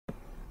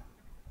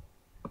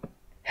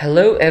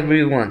Hello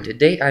everyone,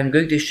 today I'm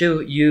going to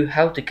show you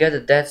how to get a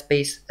Dead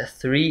Space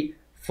 3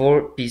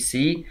 for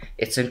PC.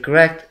 It's a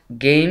correct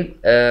game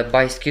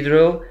by Skid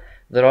Row.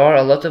 There are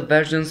a lot of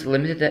versions,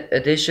 limited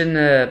edition,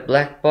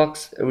 black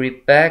box,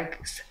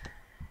 repacks,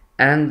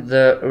 and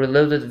the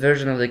reloaded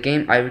version of the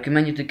game. I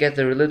recommend you to get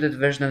the reloaded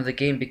version of the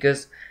game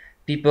because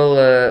people,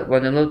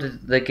 when they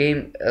loaded the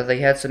game, they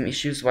had some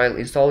issues while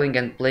installing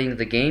and playing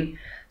the game.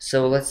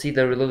 So let's see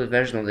the reloaded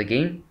version of the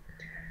game.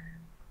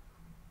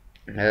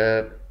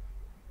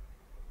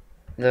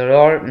 There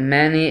are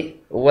many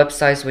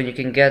websites where you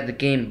can get the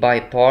game by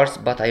parts,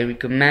 but I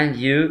recommend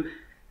you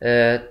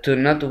to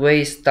not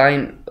waste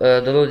time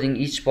downloading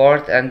each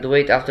part and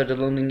wait after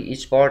downloading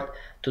each part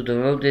to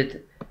download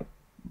it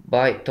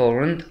by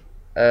torrent.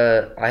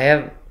 I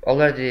have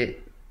already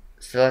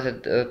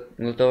selected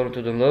the torrent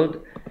to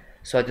download,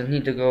 so I don't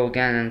need to go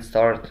again and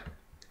start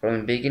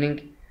from the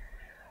beginning.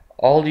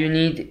 All you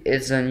need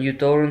is a new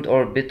torrent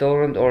or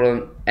BitTorrent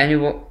or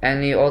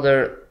any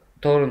other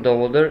torrent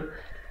downloader.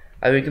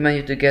 I recommend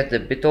you to get the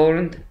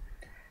BitTorrent.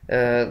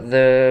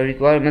 The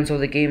requirements of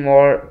the game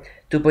are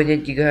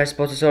 2.8 GHz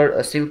processor,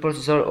 a single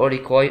processor or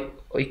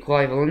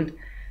equivalent.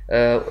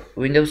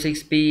 Windows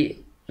XP,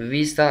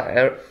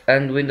 Vista,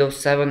 and Windows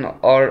 7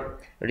 are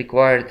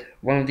required.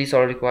 One of these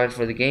are required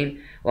for the game.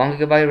 1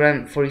 GB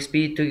RAM for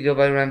XP, 2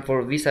 GB RAM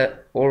for Vista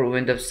or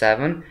Windows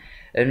 7.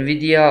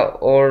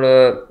 NVIDIA or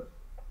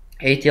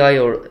ATI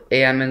or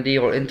AMD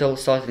or Intel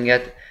starting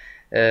at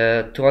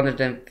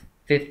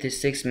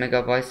 256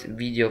 megabytes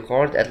video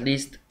card, at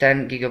least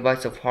 10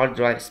 gigabytes of hard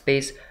drive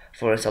space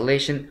for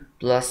installation,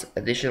 plus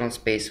additional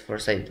space for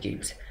saved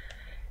games.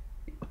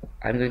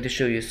 I'm going to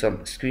show you some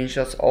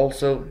screenshots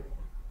also,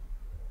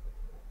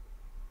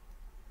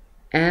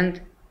 and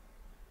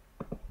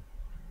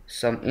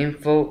some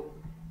info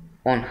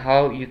on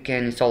how you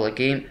can install a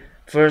game.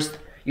 First,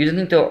 you don't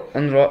need to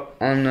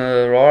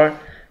RAR,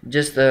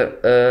 just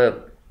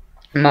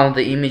mount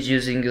the image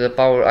using the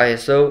Power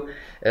ISO,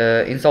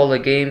 install the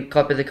game,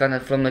 copy the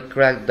content from the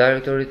correct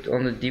directory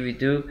on the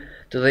DB2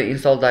 to the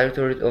install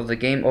directory of the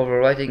game,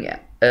 overwriting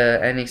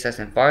any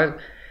existing file.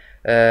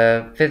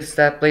 Fifth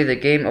step, play the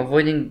game,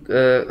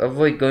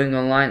 avoid going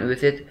online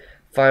with it,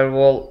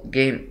 firewall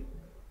game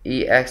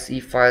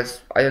exe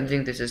files. I don't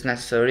think this is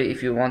necessary.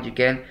 If you want, you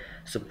can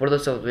support the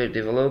software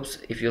develops.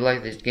 If you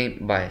like this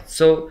game, buy it.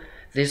 So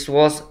this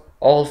was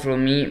all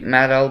from me,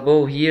 Matt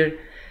Albo here.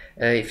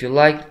 If you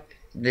like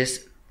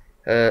this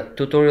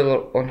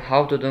tutorial on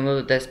how to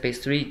download Dead Space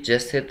 3,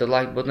 just hit the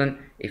like button.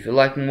 If you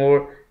like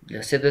more,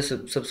 just hit the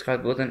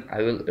subscribe button.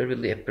 I will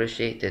really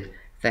appreciate it.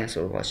 Thanks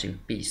for watching.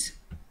 Peace.